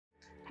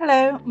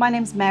Hello, my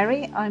name's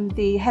Mary. I'm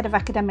the Head of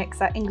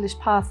Academics at English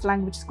Path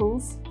Language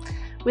Schools.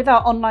 With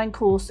our online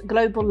course,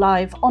 Global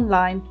Live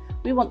Online,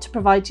 we want to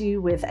provide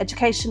you with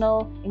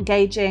educational,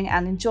 engaging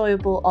and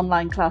enjoyable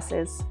online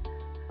classes.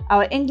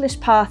 Our English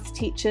Path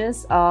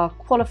teachers are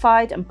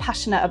qualified and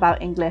passionate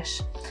about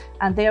English,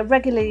 and they are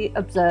regularly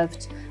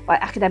observed by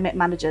academic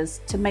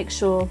managers to make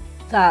sure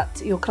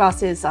that your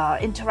classes are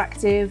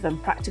interactive and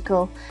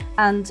practical,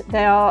 and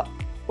they are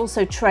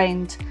also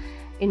trained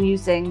in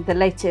using the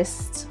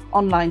latest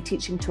online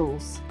teaching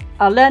tools.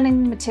 Our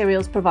learning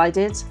materials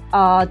provided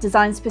are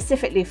designed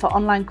specifically for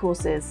online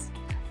courses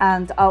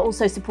and are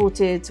also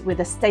supported with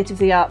a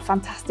state-of-the-art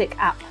fantastic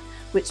app,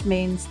 which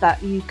means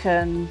that you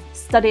can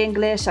study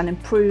English and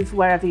improve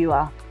wherever you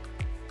are.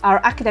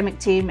 Our academic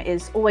team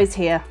is always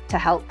here to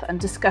help and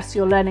discuss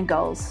your learning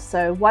goals,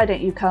 so why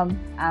don't you come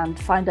and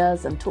find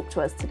us and talk to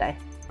us today.